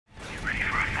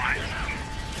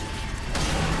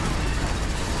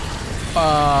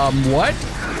What?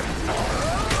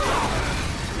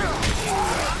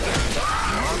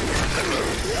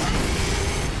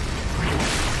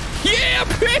 Yeah,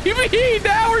 baby!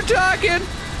 Now we're talking!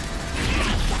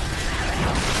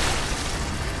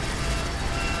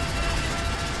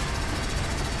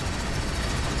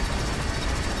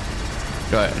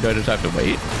 Do I just have to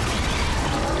wait?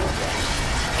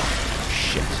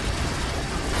 Shit.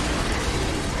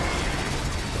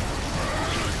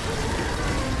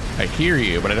 I hear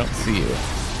you, but I don't see you.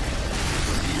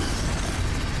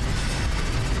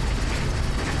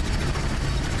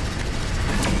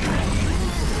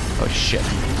 Oh, shit.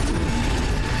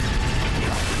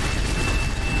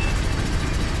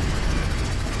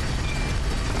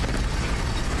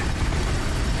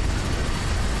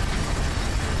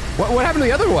 What happened to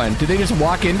the other one? Did they just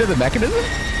walk into the mechanism?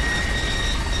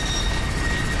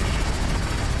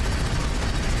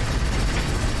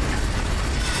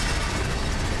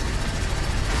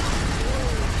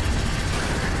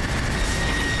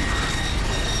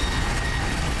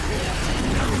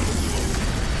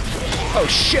 Oh,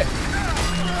 shit.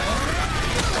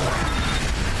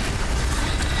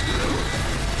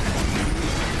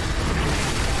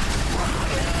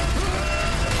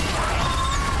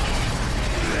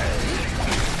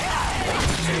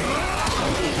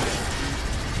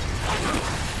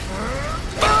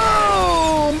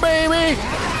 Boom, baby.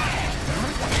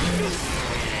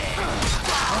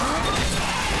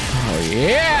 Oh,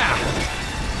 yeah.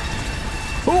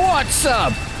 Who wants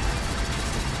some?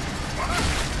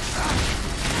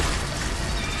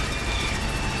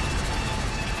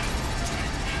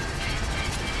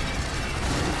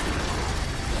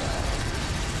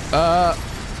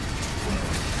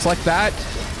 It's like that.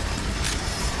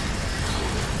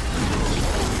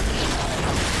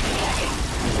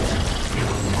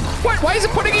 What? Why is it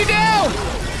putting you down?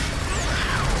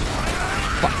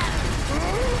 Fuck.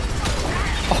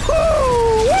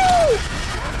 Oh, woo!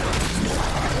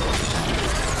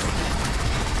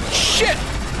 Shit!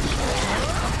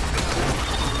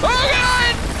 Oh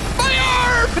God! My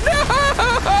arm! No!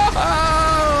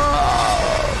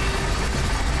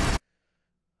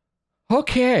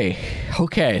 Okay.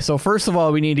 Okay, so first of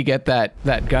all, we need to get that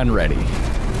gun ready. The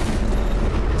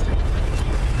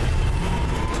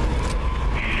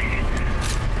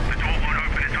door won't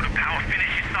open until the power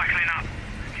finishes cycling up.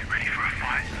 Get ready for a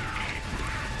fight.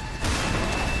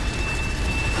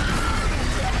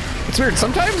 It's weird.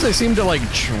 Sometimes they seem to like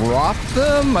drop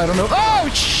them. I don't know. Oh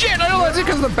shit! I don't know. Is it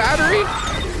because of the battery?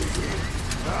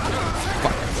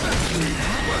 Fuck.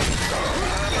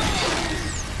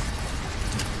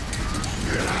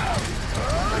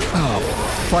 Oh,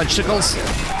 fudgesicles.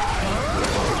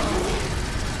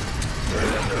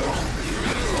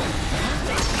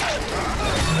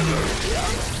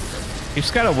 You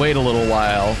just gotta wait a little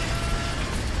while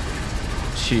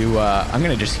to, I'm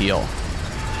gonna just heal.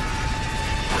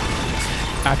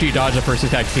 After you dodge the first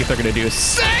attack, see if they're gonna do a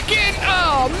second!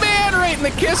 Oh man, right in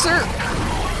the kisser!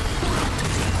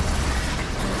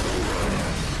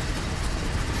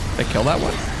 Did I kill that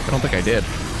one? I don't think I did.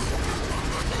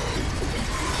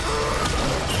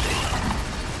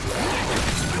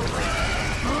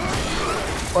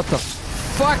 What the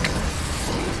fuck?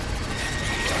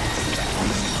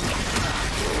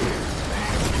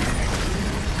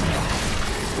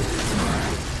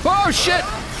 Oh shit!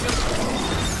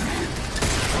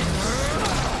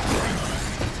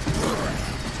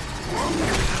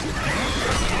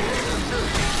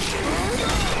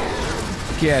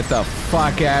 Get the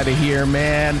fuck out of here,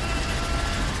 man.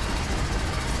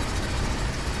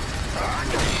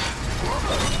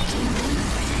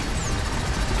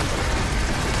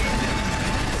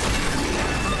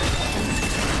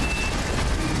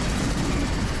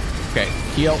 Okay,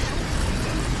 heal.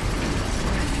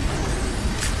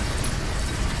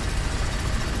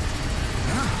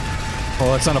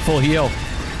 Oh, it's not a full heal.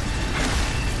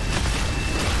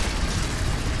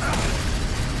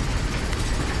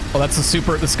 Oh, that's the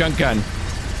skunk gun.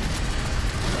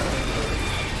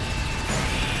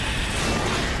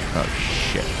 Oh,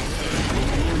 shit.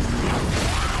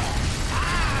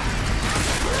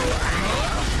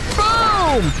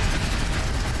 Boom!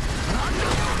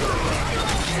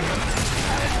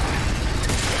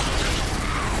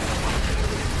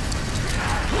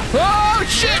 Oh,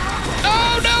 shit!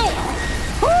 Oh, no!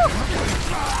 Woo!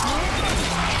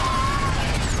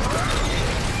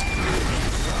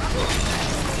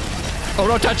 Oh,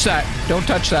 don't touch that. Don't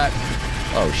touch that.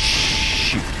 Oh,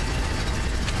 shoot.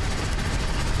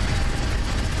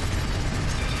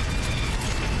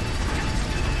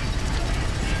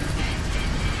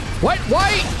 What?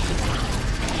 Why?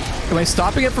 Am I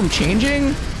stopping it from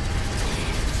changing?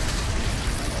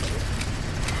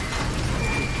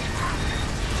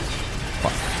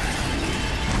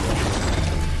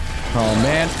 Oh,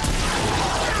 man.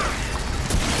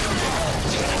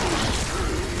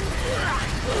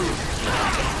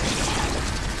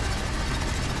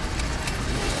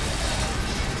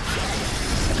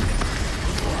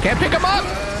 Can't pick him up!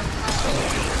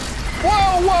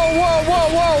 Whoa, whoa, whoa, whoa,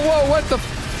 whoa, whoa! What the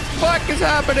fuck is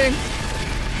happening?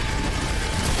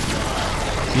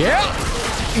 Yeah!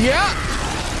 Yeah!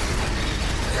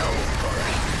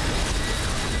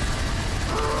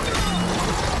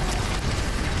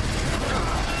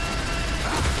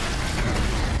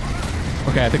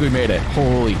 Okay, I think we made it.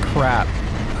 Holy crap.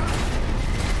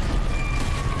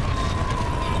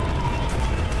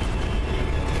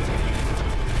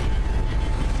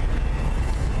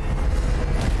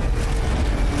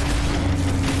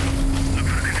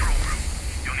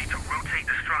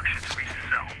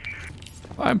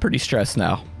 I'm pretty stressed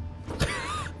now.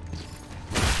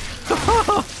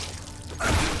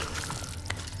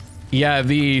 Yeah,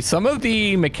 some of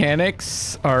the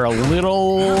mechanics are a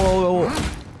little...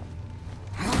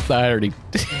 I already...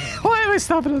 Why am I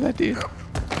stopping at that dude?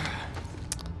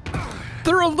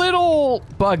 They're a little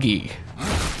buggy,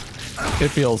 it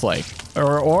feels like.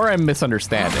 Or I'm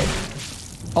misunderstanding.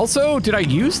 Also, did I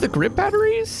use the grip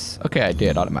batteries? Okay, I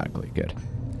did automatically. Good.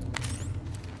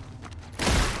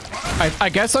 I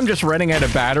guess I'm just running out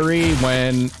of battery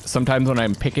sometimes when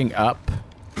I'm picking up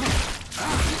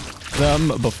them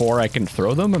before I can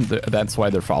throw them, and that's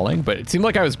why they're falling. But it seemed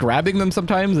like I was grabbing them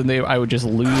sometimes and I would just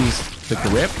lose the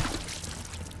grip.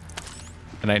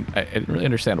 And I didn't really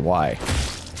understand why.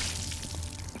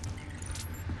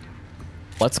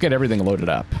 Let's get everything loaded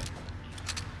up.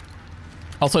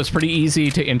 Also, it's pretty easy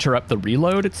to interrupt the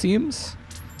reload, it seems.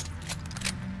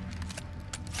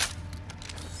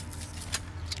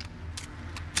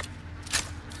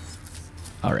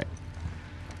 All right.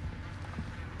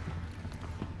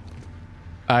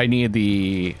 I need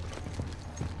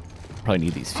probably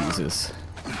need these fuses.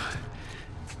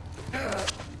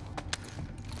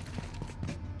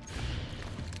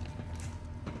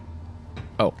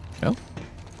 Oh, no?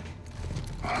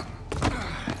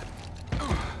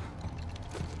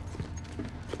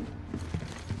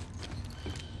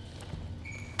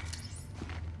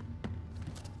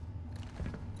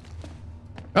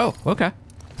 Oh, okay.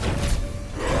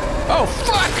 Oh,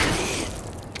 fuck!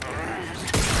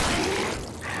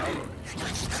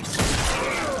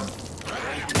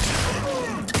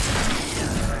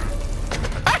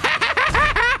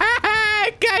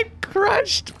 I got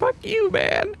crushed. Fuck you,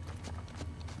 man.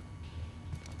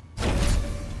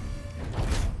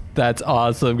 That's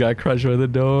awesome. Got crushed by the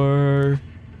door.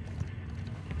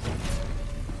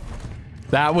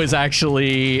 That was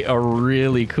actually a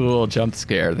really cool jump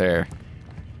scare there.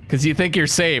 Because you think you're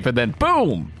safe, and then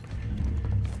boom!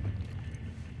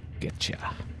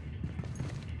 Getcha.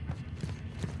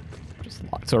 Just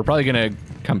locked. So we're probably gonna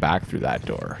come back through that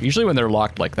door. Usually when they're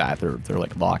locked like that, they're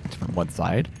like locked from one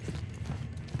side.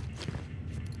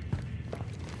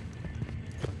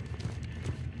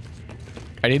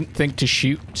 I didn't think to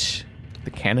shoot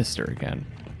the canister again.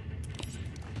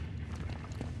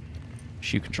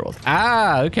 Shoot controls.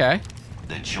 Ah, okay.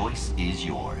 The choice is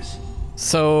yours.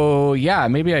 So yeah,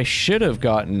 maybe I should have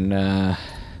gotten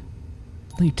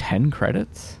only 10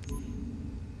 credits.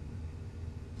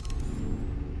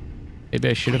 Maybe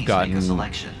I should have gotten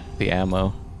the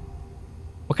ammo.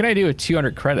 What can I do with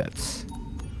 200 credits?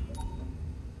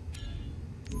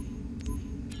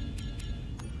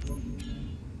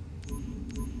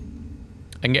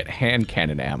 I can get hand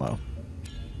cannon ammo.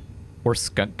 Or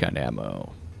skunk gun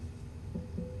ammo.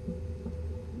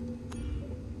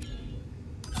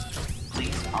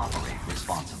 Please operate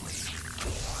responsibly.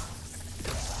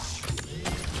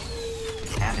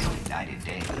 Having ignited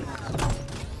data.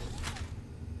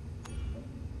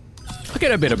 I'll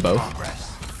get a bit of both. Progress.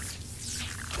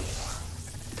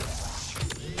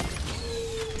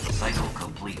 Cycle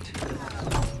complete.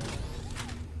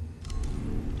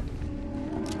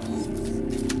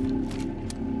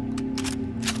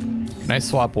 Can I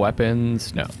swap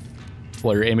weapons? No.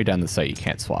 Well, you're aiming down the sight, you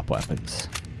can't swap weapons.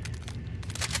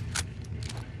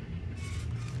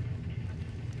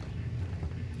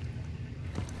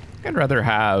 I'd rather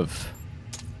have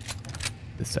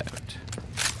this out.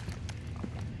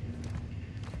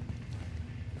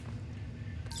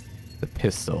 The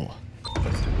pistol.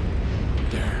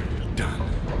 There, done.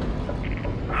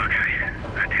 Okay,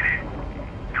 I did it.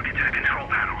 Took it to the control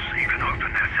panel so you can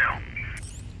open that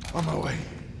cell. On my way.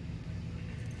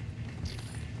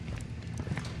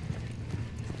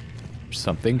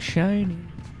 Something shiny.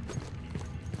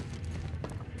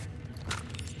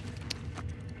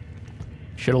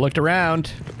 Should have looked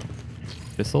around.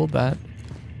 Just sold that.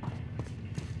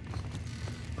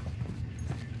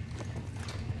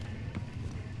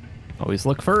 Always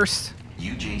look first.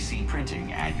 UJC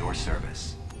Printing at your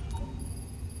service.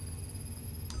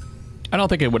 I don't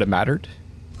think it would have mattered.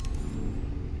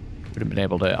 Would have been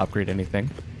able to upgrade anything.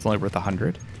 It's only worth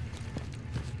 100.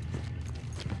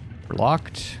 We're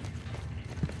locked.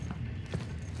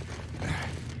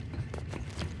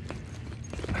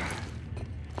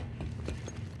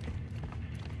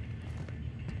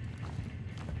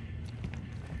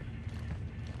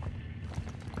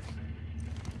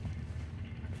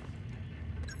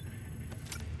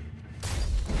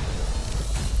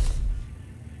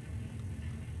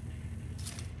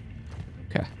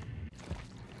 Okay.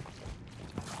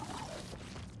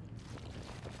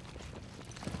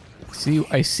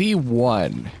 I see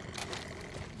one.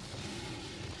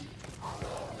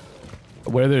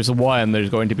 Where there's one, there's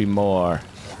going to be more.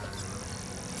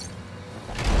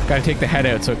 Gotta take the head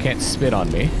out so it can't spit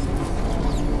on me.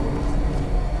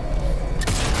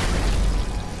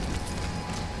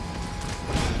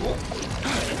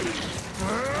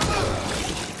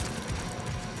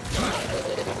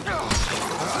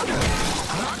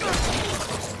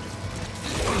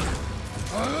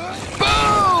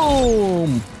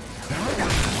 Boom!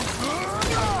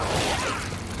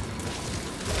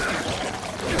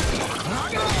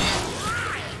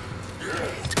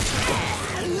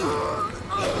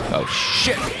 Oh,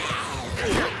 shit.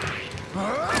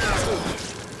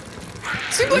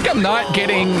 Seems like I'm not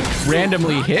getting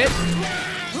randomly hit.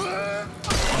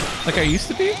 Like I used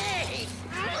to be.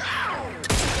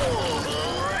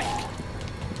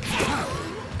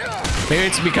 Maybe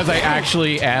it's because I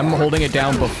actually am holding it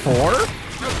down before.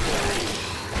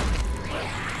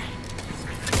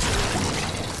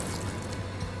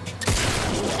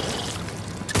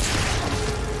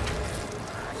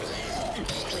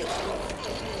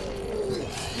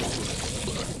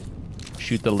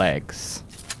 Shoot the legs.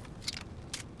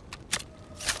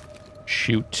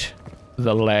 Shoot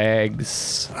the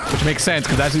legs. Which makes sense,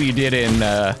 because that's what you did in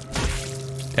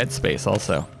Dead Space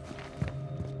also.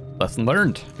 Lesson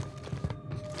learned.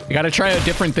 You gotta try out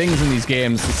different things in these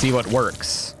games to see what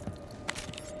works.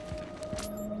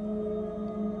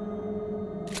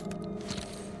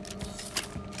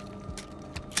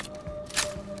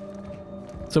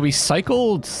 So we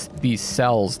cycled these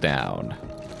cells down.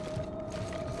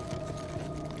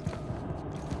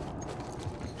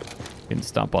 Can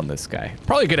stomp on this guy.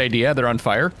 Probably a good idea. They're on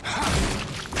fire.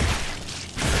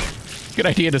 Good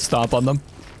idea to stomp on them.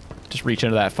 Just reach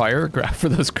into that fire, grab for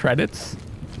those credits.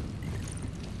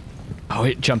 Oh,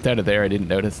 it jumped out of there. I didn't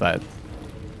notice that.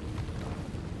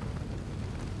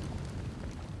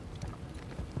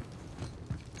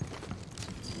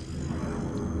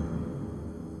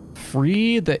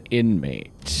 Free the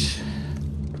inmate.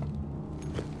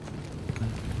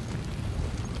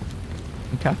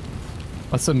 Okay.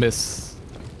 Must have missed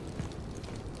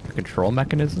the control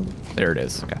mechanism. There it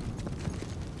is. Okay.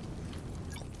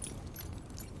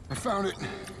 I found it.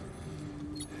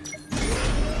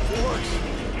 Good.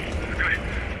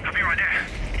 I'll be right there.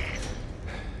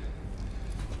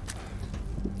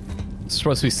 There's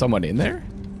supposed to be someone in there?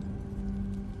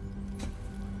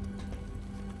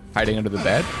 Hiding under the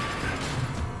bed?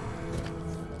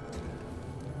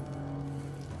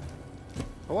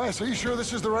 Elias, are you sure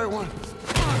this is the right one?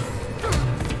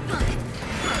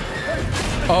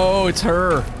 Oh, it's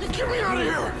her. Get me out of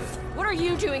here! What are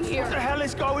you doing here? What the hell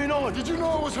is going on? Did you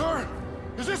know it was her?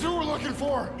 Is this who we're looking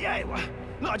for? Yeah,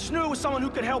 look, I just knew it was someone who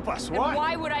could help us, And right?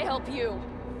 why would I help you?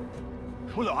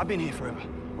 Well, look, I've been here forever.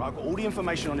 Right, I've got all the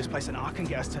information on this place and I can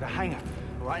get us to the hangar.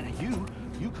 All right, now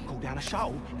you can call down a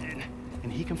shuttle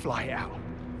and he can fly it out.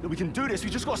 Look, we can do this, we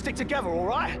just got to stick together, all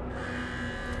right?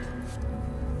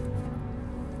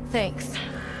 Thanks.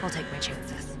 I'll take my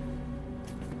chances.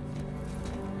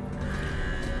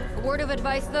 A word of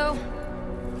advice, though?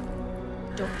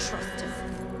 Don't trust him.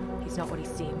 He's not what he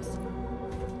seems.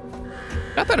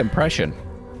 Got that impression.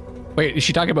 Wait, is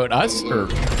she talking about us or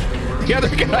the other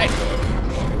guy?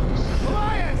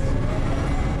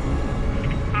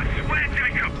 I swear,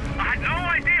 Jacob, I had no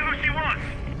idea who she was.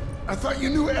 I thought you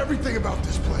knew everything about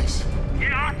this place.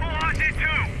 Yeah, I thought I did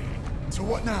too. So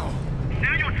what now?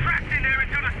 Now you're trapped in there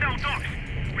until the cell docks,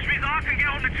 which means I can get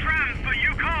on the trams, but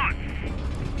you can't.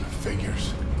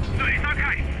 Figures. Look, it's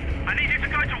okay. I need you to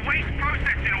go to waste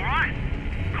processing, all right?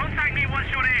 Contact me once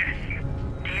you're there.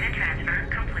 Data transfer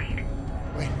complete.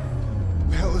 Wait, what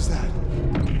the hell is that?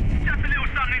 Just a little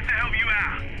something to help you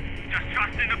out. Just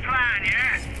trust in the plan,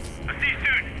 yeah? I'll see you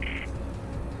soon.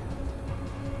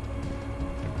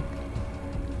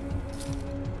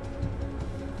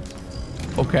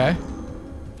 Okay.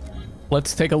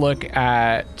 Let's take a look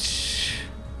at...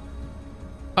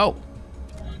 Oh.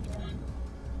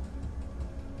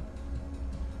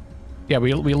 Yeah,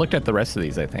 we looked at the rest of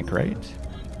these, I think, right?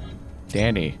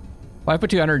 Danny.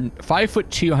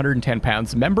 5'2", 110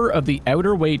 pounds, member of the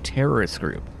Outer Way terrorist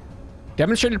group.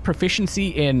 Demonstrated proficiency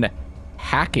in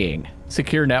hacking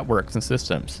secure networks and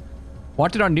systems.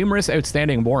 Wanted on numerous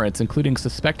outstanding warrants, including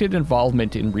suspected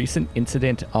involvement in recent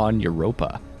incident on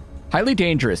Europa. Highly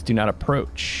dangerous, do not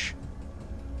approach.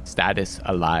 Status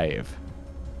alive.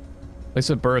 Place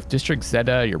of birth, District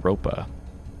Zeta, Europa.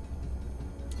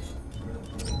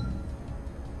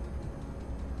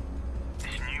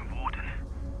 This new warden,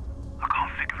 I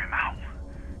can't figure him out.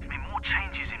 There's been more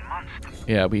changes in months.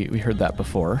 Yeah, we heard that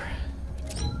before.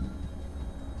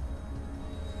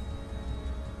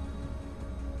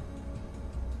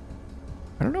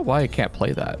 I don't know why I can't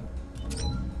play that.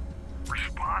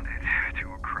 Responded to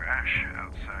a crash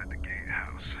outside the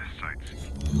gatehouse sites.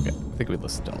 Okay, I think we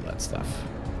listened to all that stuff.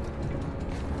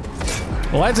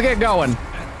 Well, let's get going.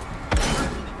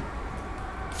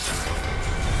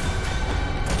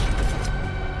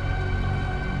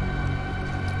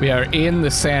 We are in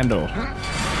the sandal.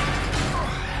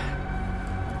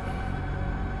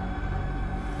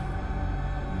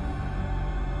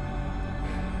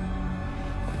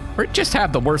 Or just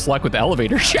have the worst luck with the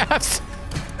elevator shafts.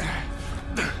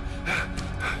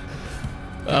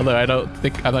 Although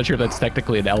I'm not sure if that's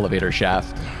technically an elevator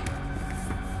shaft.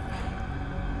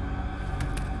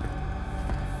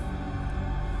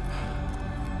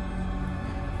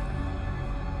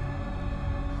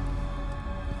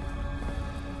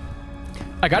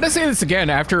 I gotta say this again,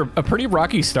 after a pretty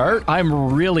rocky start,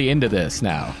 I'm really into this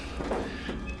now.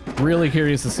 Really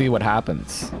curious to see what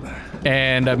happens.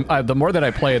 And the more that I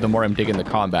play, the more I'm digging the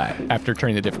combat after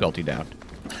turning the difficulty down.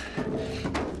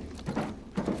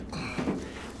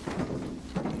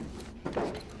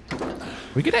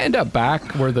 We gonna end up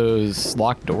back where those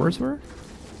locked doors were?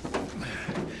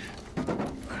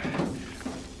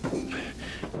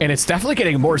 And it's definitely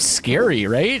getting more scary,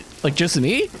 right? Like, just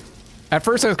me? At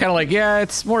first I was kind of like, yeah,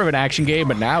 it's more of an action game,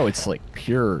 but now it's like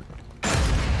pure.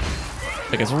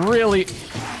 Like, it's really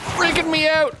freaking me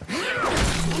out.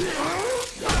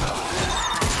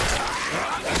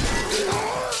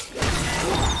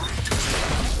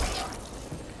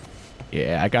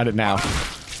 Yeah, I got it now.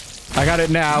 I got it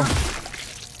now.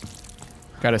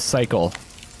 Got to cycle.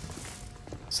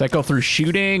 Cycle through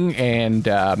shooting and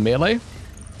melee.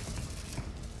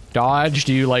 Dodge,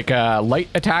 do like a light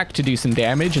attack to do some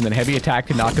damage, and then heavy attack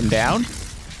to knock him down.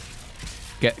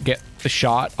 Get the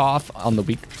shot off on the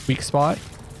weak spot.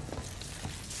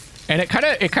 And it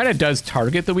kind of does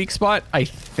target the weak spot, I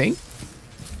think.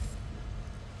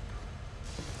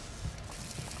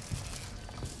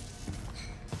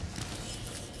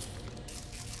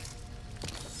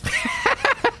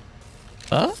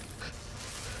 Huh?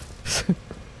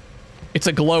 It's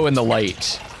a glow in the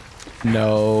light.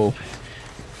 No.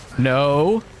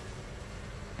 No.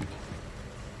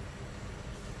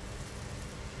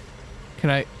 Can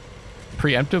I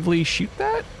preemptively shoot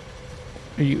that?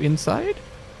 Are you inside?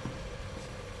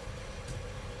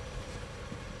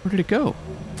 Where did it go?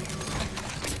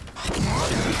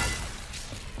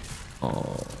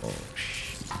 Oh,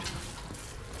 shit.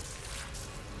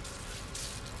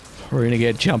 We're gonna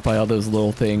get jumped by all those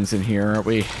little things in here, aren't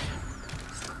we?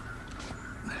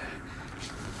 I'm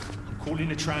calling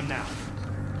the tram now.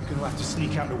 You're gonna have to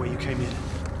sneak out the way you came in.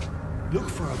 Look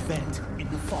for a vent in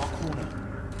the far corner.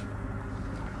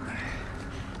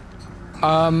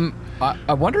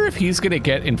 I wonder if he's gonna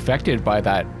get infected by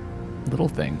that little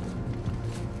thing.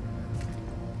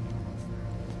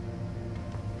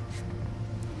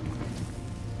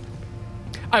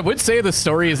 I would say the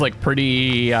story is like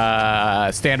pretty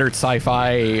standard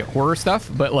sci-fi horror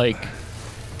stuff, but like,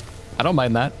 I don't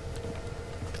mind that.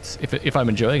 If I'm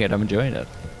enjoying it, I'm enjoying it.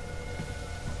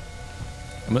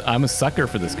 I'm a sucker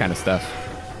for this kind of stuff.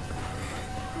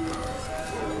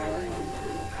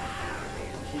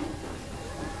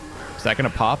 Is that gonna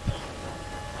pop?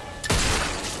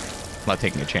 I'm not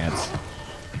taking a chance.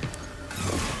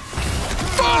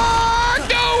 Fuck!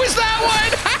 No, is that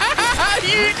one?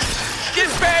 You get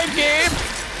bad game.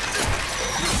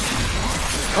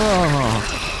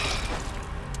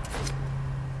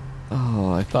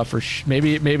 Oh, I thought for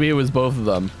maybe it was both of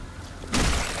them.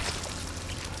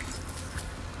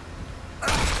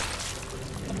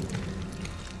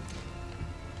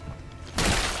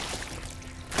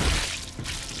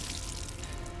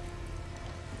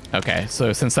 Okay,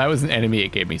 so since I was an enemy,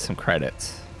 it gave me some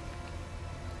credits.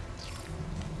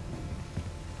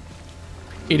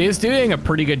 It is doing a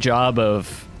pretty good job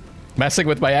of messing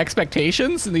with my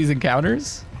expectations in these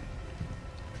encounters.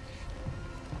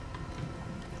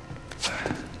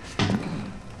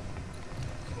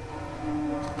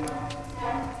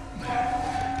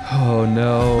 Oh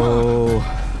no.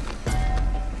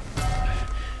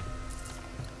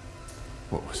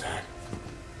 What was that?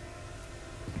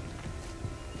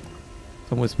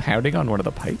 Someone was pounding on one of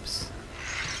the pipes.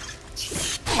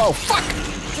 Oh fuck!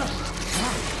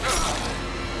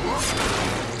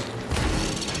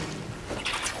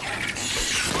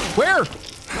 Where?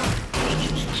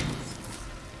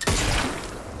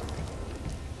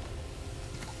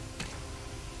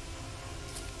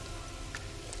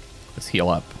 Let's heal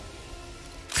up.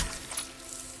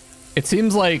 It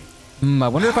seems like, I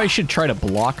wonder if I should try to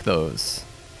block those.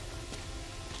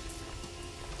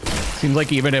 Seems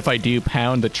like even if I do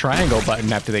pound the triangle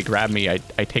button after they grab me, I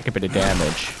take a bit of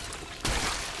damage.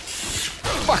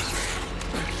 Fuck!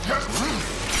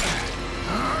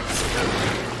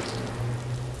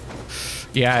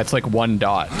 Yeah, it's like one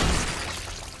dot.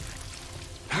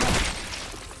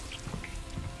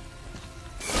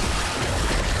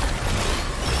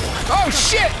 Oh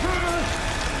shit!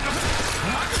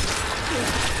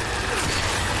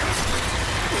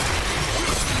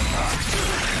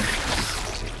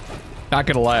 Not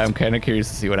gonna lie, I'm kind of curious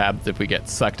to see what happens if we get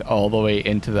sucked all the way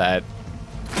into that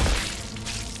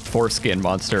foreskin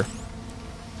monster.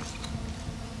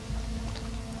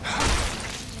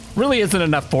 Really isn't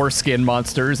enough foreskin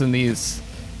monsters in these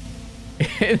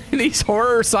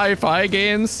horror sci-fi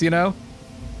games, you know?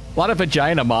 A lot of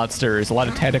vagina monsters, a lot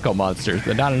of tentacle monsters,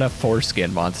 but not enough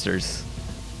foreskin monsters.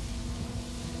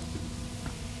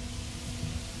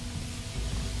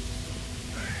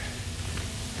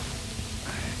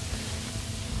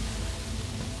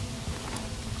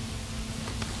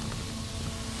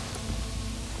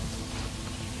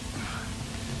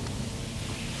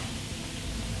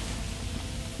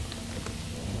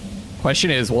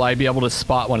 Question is, will I be able to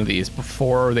spot one of these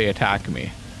before they attack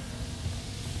me?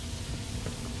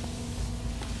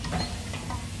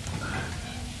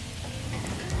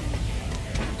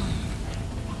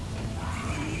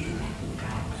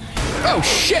 Oh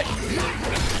shit!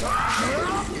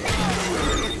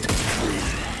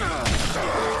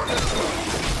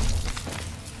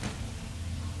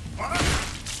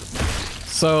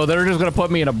 So they're just gonna put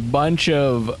me in a bunch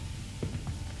of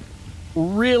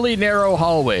really narrow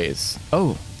hallways.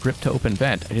 Oh, grip to open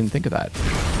vent. I didn't think of that.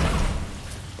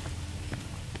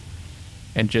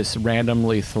 And just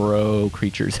randomly throw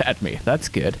creatures at me. That's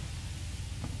good.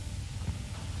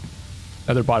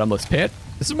 Another bottomless pit.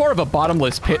 This is more of a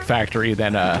bottomless pit factory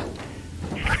than a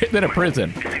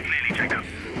prison. This is clearly checked out.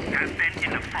 That vent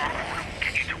in the far corner will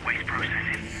get you to waste processing.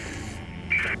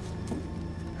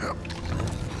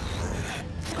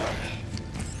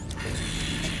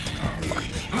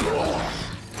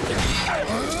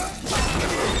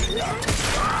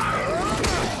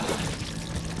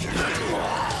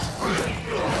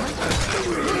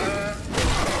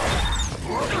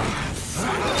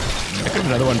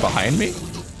 Another one behind me?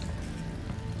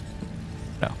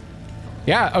 No.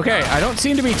 Yeah, okay. I don't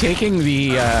seem to be taking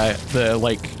the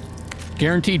like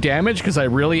guaranteed damage because I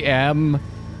really am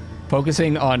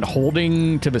focusing on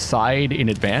holding to the side in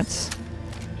advance.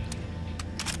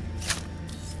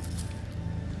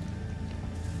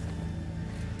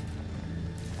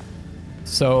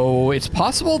 So it's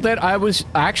possible that I was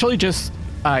actually just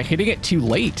hitting it too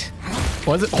late.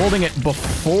 Wasn't holding it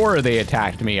before they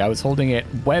attacked me. I was holding it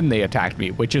when they attacked me,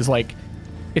 which is like,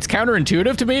 it's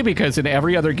counterintuitive to me because in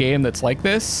every other game that's like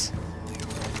this,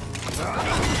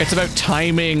 it's about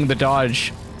timing the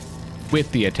dodge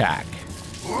with the attack,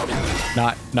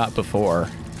 not before.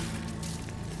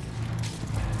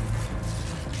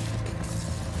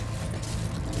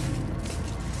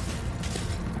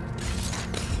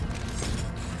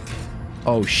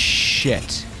 Oh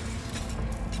shit.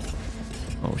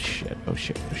 Oh shit, oh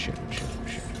shit, oh shit, oh shit, oh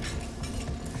shit.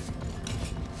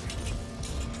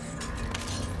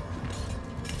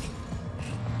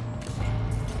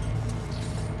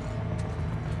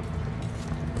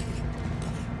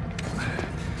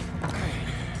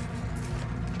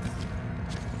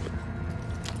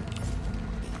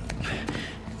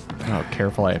 Oh,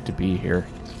 careful, I have to be here.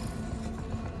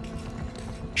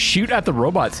 Shoot at the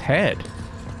robot's head.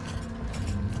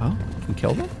 Oh, you can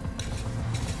kill them?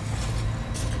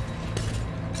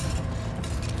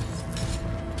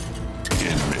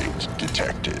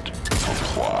 Detected.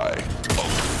 Comply.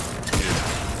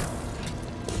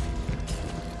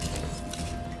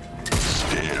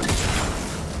 Stand.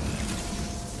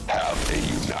 Have a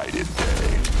united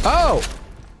day. Oh!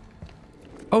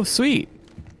 Oh, sweet.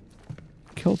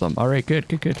 Kill them. All right, good,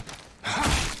 good, good.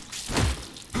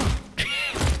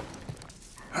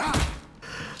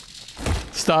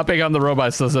 Stopping on the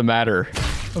robots doesn't matter,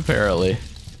 apparently.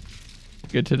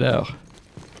 Good to know.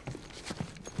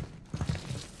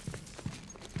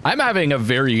 I'm having a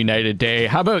very united day.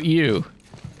 How about you?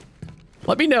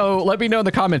 Let me know in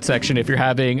the comment section if you're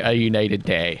having a united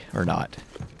day or not.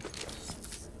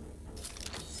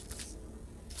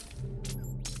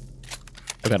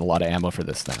 I've got a lot of ammo for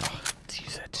this now. Let's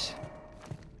use it.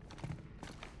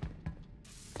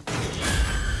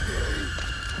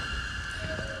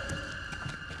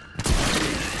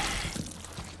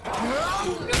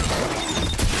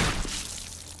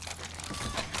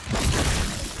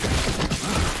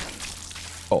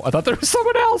 Oh, I thought there was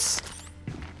someone else.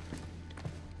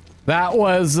 That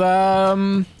was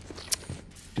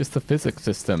just the physics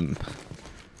system.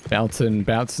 Bouncing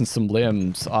some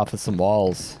limbs off of some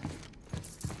walls.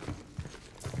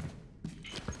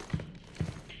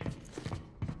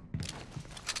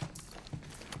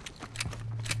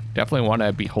 Definitely want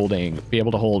to be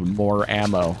able to hold more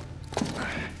ammo.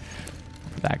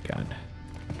 That gun.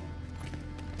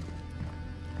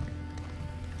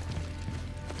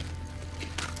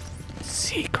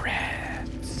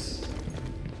 Secrets.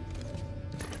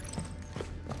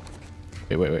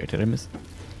 Wait. Did I miss?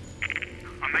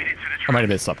 I made it to the truck. I might have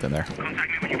missed something there.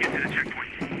 Contact me when you get to the checkpoint.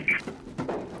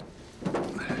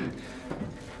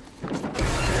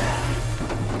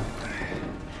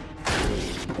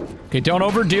 Okay, don't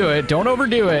overdo it. Don't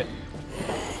overdo it.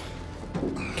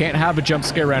 Can't have a jump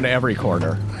scare around every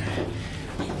corner.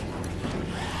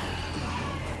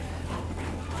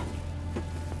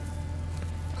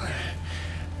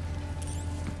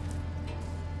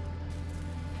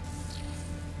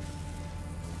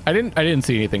 I didn't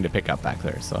see anything to pick up back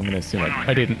there, so I'm gonna assume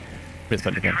I didn't miss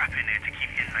anything. Trap in there to keep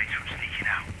inmates from sneaking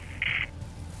out.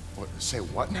 What? Say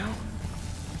what now?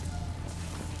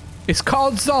 It's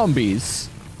called zombies.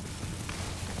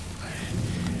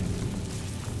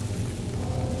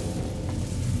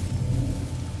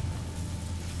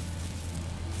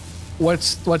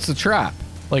 What's the trap?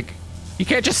 Like, you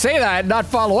can't just say that and not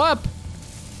follow up.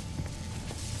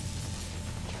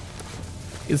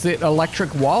 Is it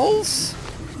electric walls?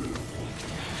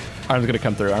 Arm's gonna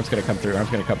come through. Arm's gonna come through. Arm's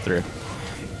gonna come through.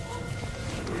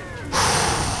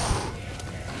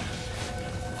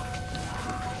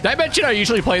 Did I mention I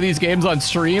usually play these games on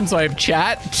stream, so I have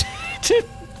chat to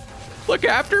look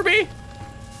after me?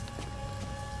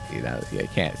 See, that, yeah, you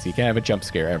can't. So you can't have a jump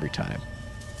scare every time.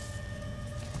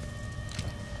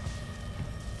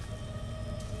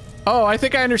 Oh, I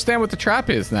think I understand what the trap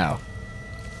is now.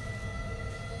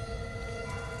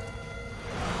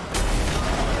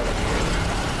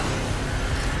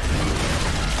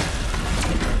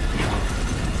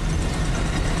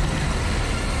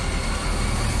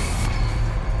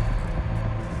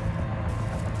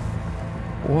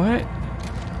 What?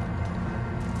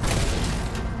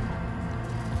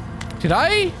 Did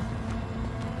I?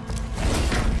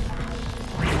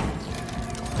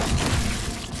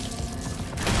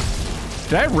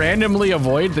 Did I randomly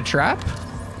avoid the trap?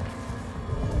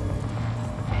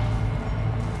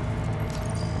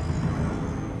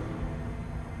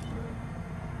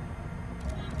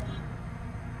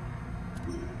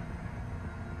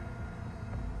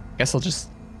 Guess I'll just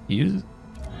use.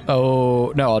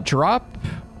 Oh no, I'll drop.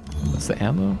 What's the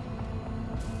ammo?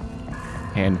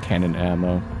 Hand cannon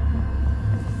ammo.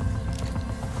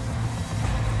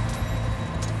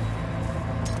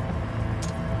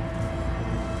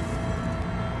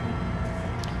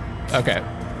 Okay.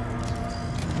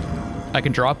 I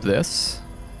can drop this.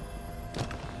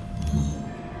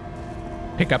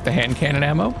 Pick up the hand cannon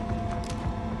ammo.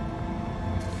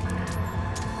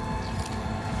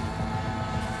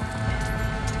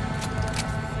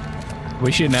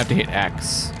 We shouldn't have to hit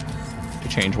X to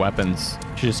change weapons.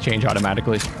 It should just change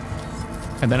automatically.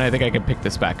 And then I think I can pick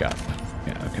this back up.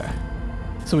 Yeah, okay.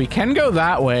 So we can go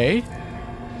that way.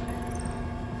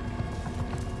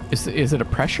 Is it a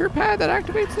pressure pad that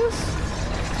activates this?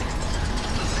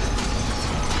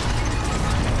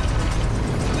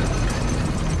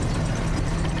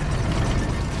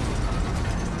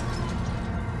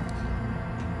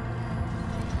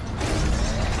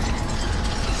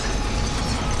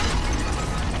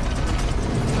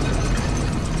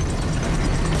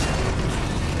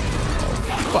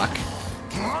 Fuck.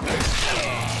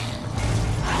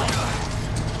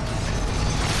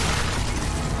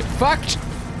 Get fucked.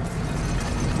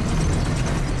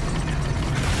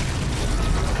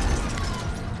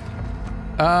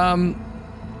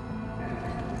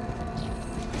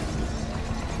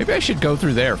 Maybe I should go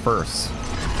through there first.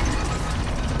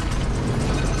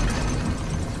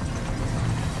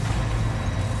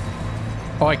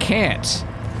 Oh, I can't.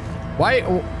 Why?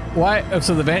 Why?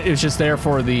 So the vent is just there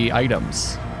for the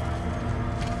items.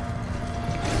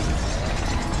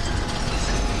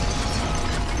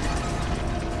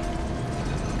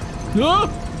 Ah!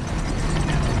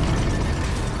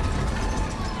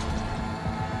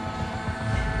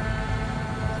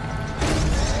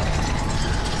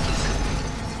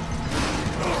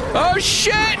 Oh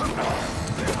shit!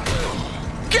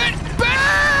 Get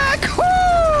back!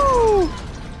 Woo!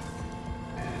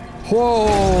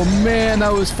 Whoa, man,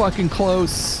 that was fucking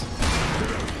close.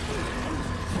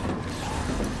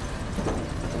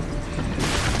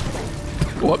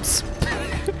 Whoops.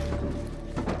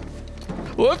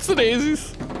 Whoops the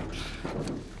daisies.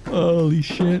 Holy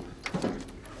shit.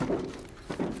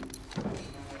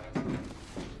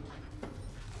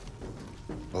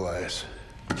 Elias,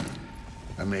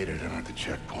 I made it. I'm at the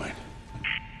checkpoint.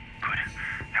 Good.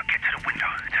 Now get to the window.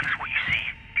 Tell us what you see.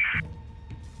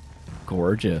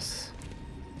 Gorgeous.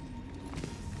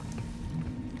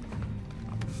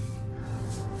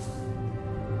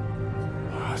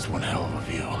 Oh, that's one hell of a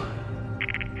view.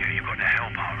 Yeah, you got the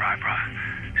hell part right, bro.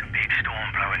 It's a big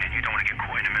storm blowing and you don't want to get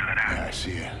caught in the middle of that. Yeah, I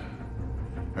see it.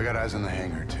 I got eyes on the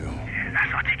hangar, too. Yeah,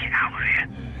 that's our ticket out of here.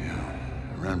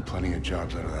 Yeah, I ran plenty of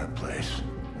jobs out of that place.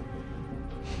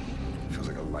 Feels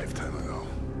like a lifetime ago.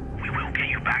 We will get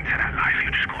you back to that life.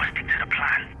 You just gotta stick to the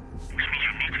plan. Which means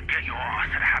you need to get your ass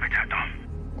to the habitat dome.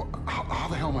 Well, how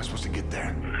the hell am I supposed to get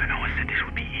there? No one said this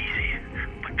would be easy.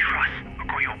 But trust, I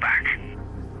got your back.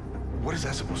 What is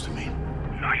that supposed to mean?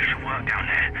 No, you should work down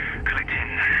there, collecting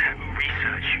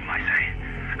research, you might say.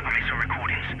 I made some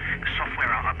recordings. The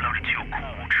software I uploaded to your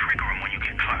core will trigger them when you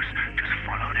get close. Just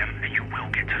follow them, and you will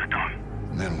get to the dome.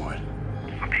 And then what?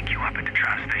 I'll pick you up at the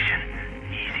tram station.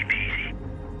 Easy peasy.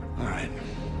 All right.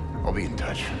 I'll be in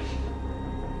touch.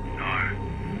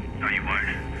 No, you won't.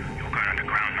 You're going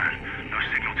underground, man. No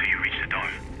signal till you reach the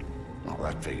dome. Oh,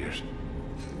 that figures.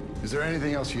 Is there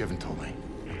anything else you haven't told me?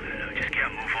 Just get a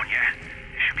move on, yeah?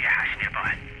 There should be a hatch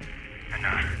nearby. And,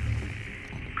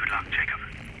 good luck, Jacob.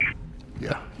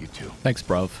 Yeah, you too. Thanks,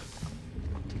 bruv.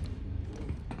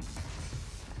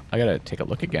 I gotta take a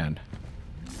look again.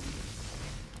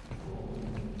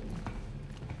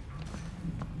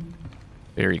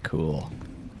 Very cool.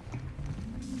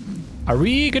 Are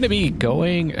we gonna be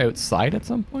going outside at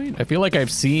some point? I feel like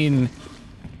I've seen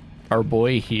our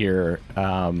boy here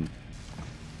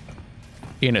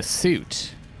in a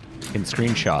suit in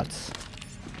screenshots.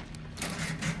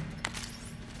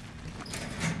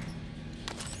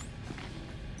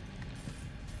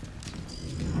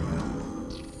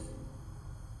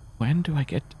 When do I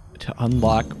get to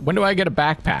unlock? When do I get a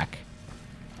backpack?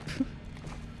 So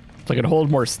I can hold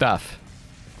more stuff.